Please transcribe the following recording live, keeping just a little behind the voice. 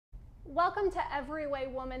Welcome to Every Way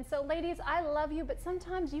Woman. So ladies, I love you, but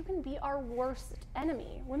sometimes you can be our worst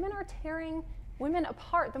enemy. Women are tearing women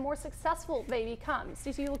apart the more successful they become.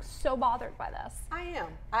 Stacey, you look so bothered by this. I am.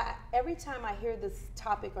 Every time I hear this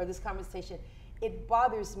topic or this conversation, it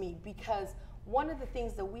bothers me because one of the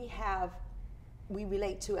things that we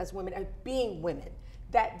relate to as women, being women,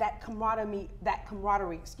 that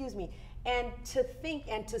camaraderie, excuse me, and to think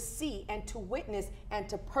and to see and to witness and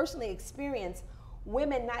to personally experience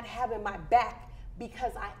women not having my back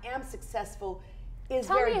because I am successful is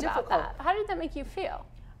very difficult. Tell me about that. How did that make you feel?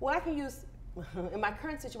 Well, I can use, in my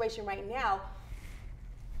current situation right now,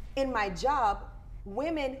 in my job,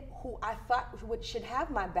 women who I thought should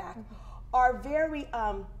have my back are very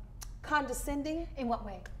condescending. In what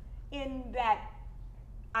way? In that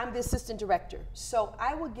I'm the assistant director. So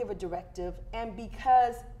I will give a directive, and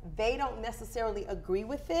because they don't necessarily agree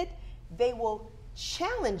with it, they will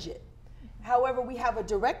challenge it. However, we have a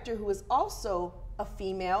director who is also a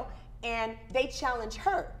female, and they challenge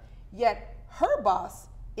her. Yet her boss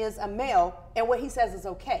is a male, and what he says is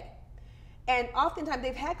okay. And oftentimes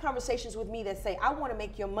they've had conversations with me that say, I want to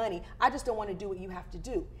make your money, I just don't want to do what you have to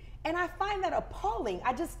do. And I find that appalling.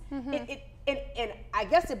 I just, and I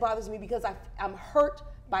guess it bothers me because I'm hurt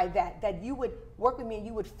by that you would work with me and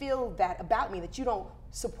you would feel that about me, that you don't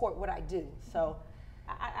support what I do. So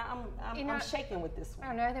I'm shaking with this one. I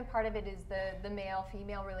don't know, I think part of it is the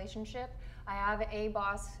male-female relationship. I have a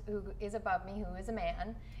boss who is above me, who is a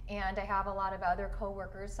man, and I have a lot of other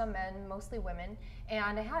coworkers, some men, mostly women.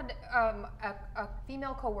 And I had a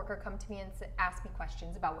female coworker come to me and ask me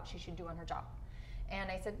questions about what she should do on her job.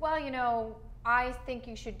 And I said, well, you know, I think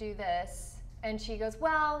you should do this. And she goes,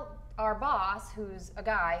 well, our boss, who's a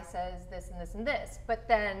guy, says this and this and this. But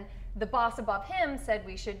then the boss above him said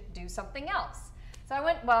we should do something else. So I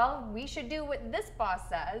went, well, we should do what this boss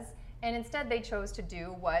says. And instead they chose to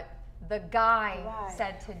do what the guy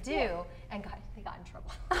said to do, and they got in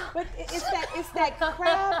trouble. But it's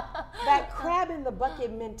that crab in the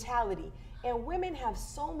bucket mentality. And women have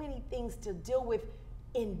so many things to deal with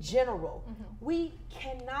in general. We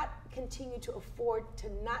cannot continue to afford to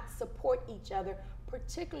not support each other,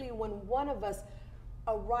 particularly when one of us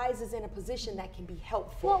arises in a position that can be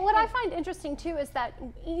helpful. Well, what I find interesting too is that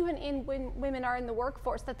even when women are in the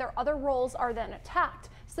workforce, that their other roles are then attacked.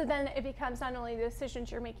 So then it becomes not only the decisions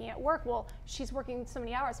you're making at work, well, she's working so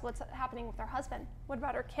many hours, what's happening with her husband? What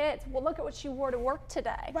about her kids? Well, look at what she wore to work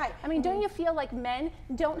today. Right. I mean, don't you feel like men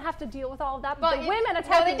don't have to deal with all of that? But the women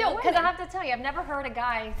attack No, they don't, because I have to tell you, I've never heard a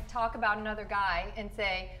guy talk about another guy and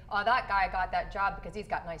say, oh, that guy got that job because he's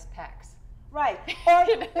got nice pecs. Right. Or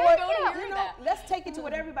you know, let's take it to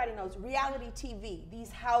what everybody knows, reality TV,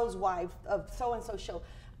 these housewives of so-and-so show.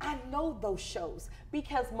 I know those shows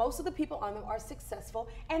because most of the people on them are successful,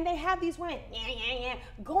 and they have these women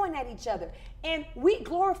going at each other. And we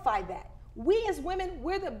glorify that. We as women,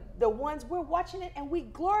 we're the ones, we're watching it, and we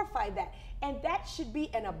glorify that. And that should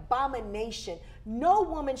be an abomination. No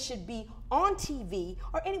woman should be on TV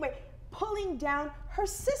or anyway pulling down her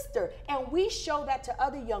sister, and we show that to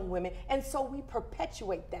other young women, and so we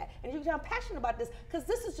perpetuate that. And I'm passionate about this because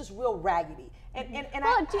this is just real raggedy, and we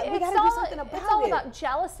got to do something about it. It's all about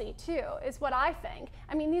jealousy too, is what I think.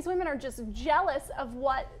 I mean, these women are just jealous of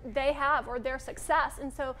what they have or their success,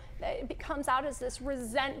 and so it comes out as this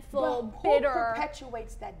resentful, bitter. Who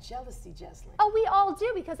perpetuates that jealousy, Jesslyn? Oh, we all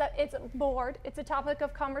do, because it's a board, it's a topic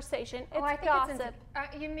of conversation, it's gossip.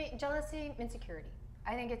 You mean jealousy, insecurity.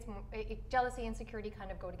 I think jealousy and insecurity kind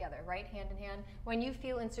of go together, right? Hand in hand. When you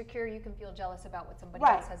feel insecure, you can feel jealous about what somebody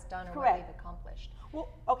else has done or what they've accomplished. Well,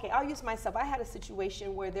 okay, I'll use myself. I had a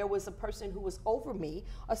situation where there was a person who was over me,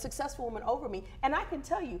 a successful woman over me, and I can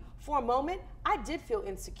tell you, for a moment, I did feel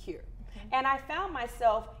insecure. And I found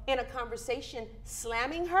myself in a conversation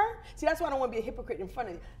slamming her. See, that's why I don't want to be a hypocrite in front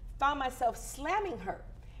of you. Found myself slamming her.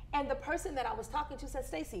 And the person that I was talking to said,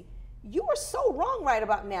 Stacey, you are so wrong right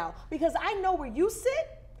about now, because I know where you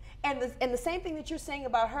sit, and the same thing that you're saying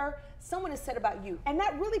about her, someone has said about you. And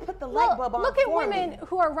that really put the light bulb on. Look at women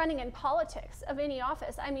who are running in politics of any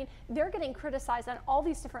office. I mean, they're getting criticized on all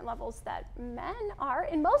these different levels that men are,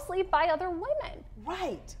 and mostly by other women.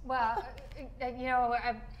 Right. Well, you know,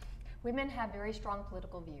 women have very strong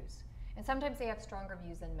political views, and sometimes they have stronger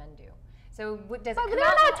views than men do. So does it come out? They're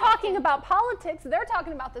not talking about politics. They're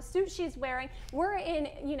talking about the suit she's wearing. We're in,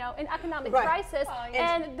 you know, an economic crisis,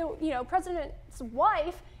 and the, you know, president's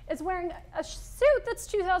wife is wearing a suit that's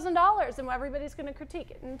 $2,000, and everybody's going to critique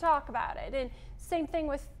it and talk about it. And same thing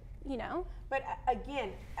with, you know. But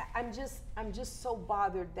again, I'm just so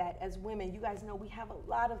bothered that as women, you guys know we have a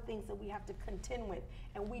lot of things that we have to contend with,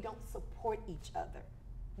 and we don't support each other.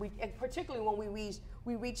 And particularly when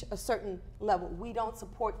we reach a certain level, we don't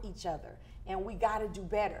support each other, and we got to do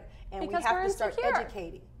better, and because we have we're to start insecure.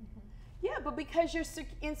 educating. Yeah, but because you're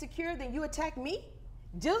insecure, then you attack me.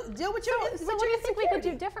 Deal with your. So what do you think we could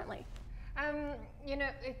do differently? You know,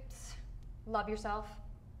 it's love yourself.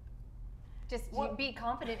 Just be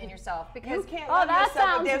confident in yourself, because you can't love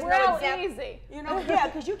yourself if there's no example. Easy. You know, yeah,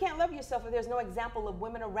 because you can't love yourself if there's no example of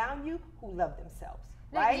women around you who love themselves.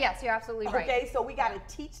 Right? Yes, you're absolutely right. Okay, so we got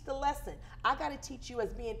to teach the lesson. I got to teach you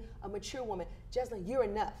as being a mature woman, Jeslyn, you're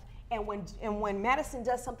enough. And when Madison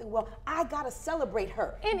does something well, I got to celebrate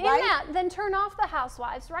her. And in that, then turn off the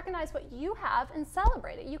housewives, recognize what you have, and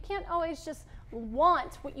celebrate it. You can't always just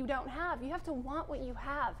want what you don't have. You have to want what you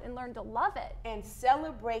have and learn to love it. And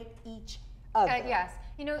celebrate each other. Yes.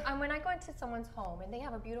 You know, when I go into someone's home and they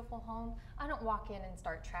have a beautiful home, I don't walk in and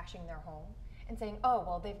start trashing their home and saying, oh,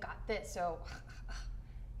 well, they've got this, so...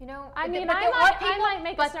 You know, I mean, I might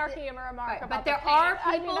make a snarky remark about but there are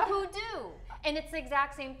people who do. And it's the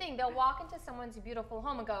exact same thing. They'll walk into someone's beautiful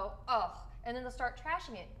home and go, oh, and then they'll start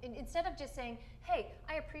trashing it. And instead of just saying, hey,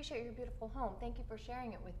 I appreciate your beautiful home. Thank you for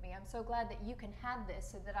sharing it with me. I'm so glad that you can have this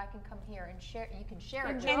so that I can come here and share. You can share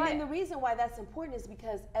it. And then the reason why that's important is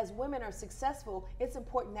because as women are successful, it's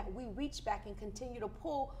important that we reach back and continue to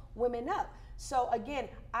pull women up. So again,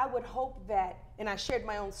 I would hope that, and I shared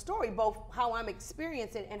my own story, both how I'm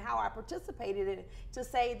experiencing and how I participated in it, to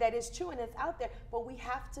say that it's true and it's out there, but we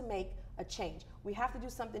have to make a change. We have to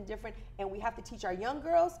do something different, and we have to teach our young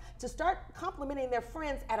girls to start complimenting their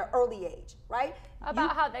friends at an early age, right?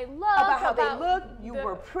 About how they look. About how they look. You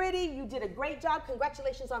were pretty. You did a great job.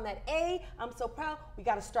 Congratulations on that A. I'm so proud. We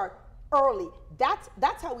got to start early.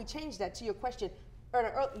 That's how we change that, to your question.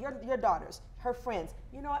 Your daughters, her friends.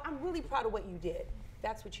 You know what? I'm really proud of what you did.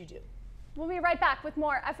 That's what you do. We'll be right back with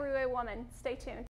more Every Way Woman. Stay tuned.